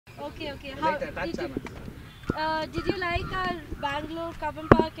Okay, okay. Did you like Bangalore, Kavan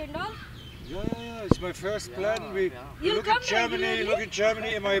Park and all? Yeah, it's my first plan. We look come at Germany, regularly? look at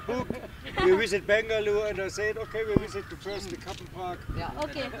Germany in my book. We visit Bangalore and I said, okay, we visit the first the Kappen Park.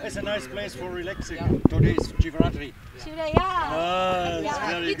 Okay. It's a nice place for relaxing. Today is Shivaratri. Shiva, yeah. It's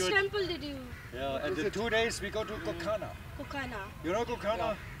very Which good. temple did you? Yeah, and the 2 days we go to Kokana. Kokana. You know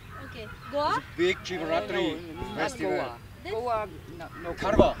Kokana? Okay. Goa? Big Shivaratri festival. Goa, no.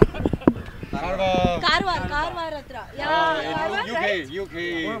 Karwa. Karwar Atra. Yeah. UK.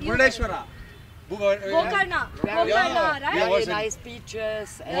 Murdeshwara. Gokarna. Yeah, right? Very nice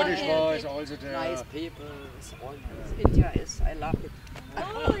beaches. Murdeshwara is also there. Nice people. It's all nice. India is, I love it.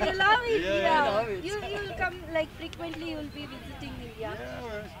 Oh, you love it. Yeah. I love it. You'll come like frequently. You'll be visiting India.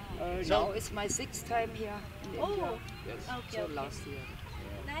 Now it's my 6th time here in India. Yes. Okay, So last year.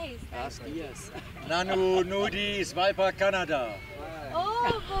 Nice. Last years. Nanu, Nudi, Svalbard, Canada.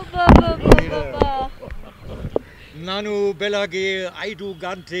 Oh, Baba. Nanu, Belage, Aidu,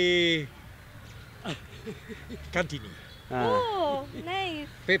 Gante, Cantini. Oh, nice.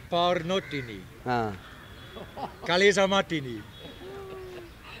 Pepper Notini. Kalesa Martini.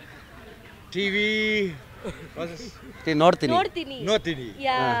 TV. Northini. Notini.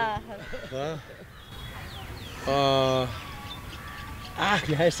 Yeah.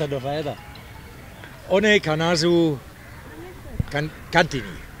 Wie heißt er noch weiter? One Kanasu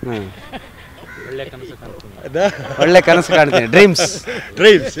Cantini. ಒಳ್ಳೆ ಕನಸು ಕಾಣ್ತೀನಿ dreams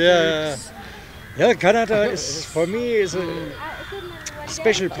Yeah, Canada is for me is a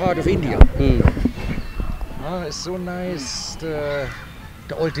special part of India. It's so nice.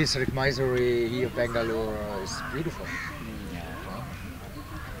 The old district Mysore here, Bangalore is beautiful.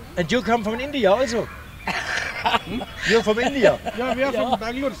 And you come from India also? You're from India? Yeah, we are from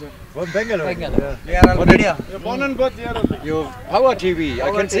Bangalore, sir. From Bangalore? We are all India. We are born and brought here. You Power TV. I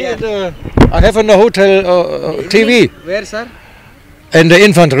can see it. I have in the hotel TV. Where, sir? In the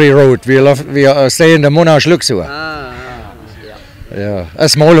Infantry Road. We are staying in the Monarch Luxor. Yeah, a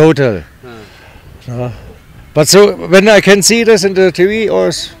small hotel. But so when I can see this in the TV, or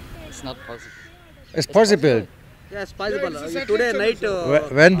It's not possible. it's possible. Yes, possible. Today night.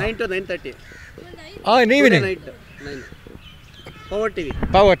 When? 9 to 9:30. In evening. Night 9. Power TV.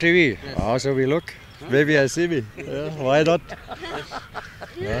 Power TV. So we look. Maybe I see me. Why not?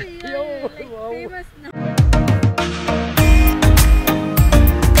 You're like famous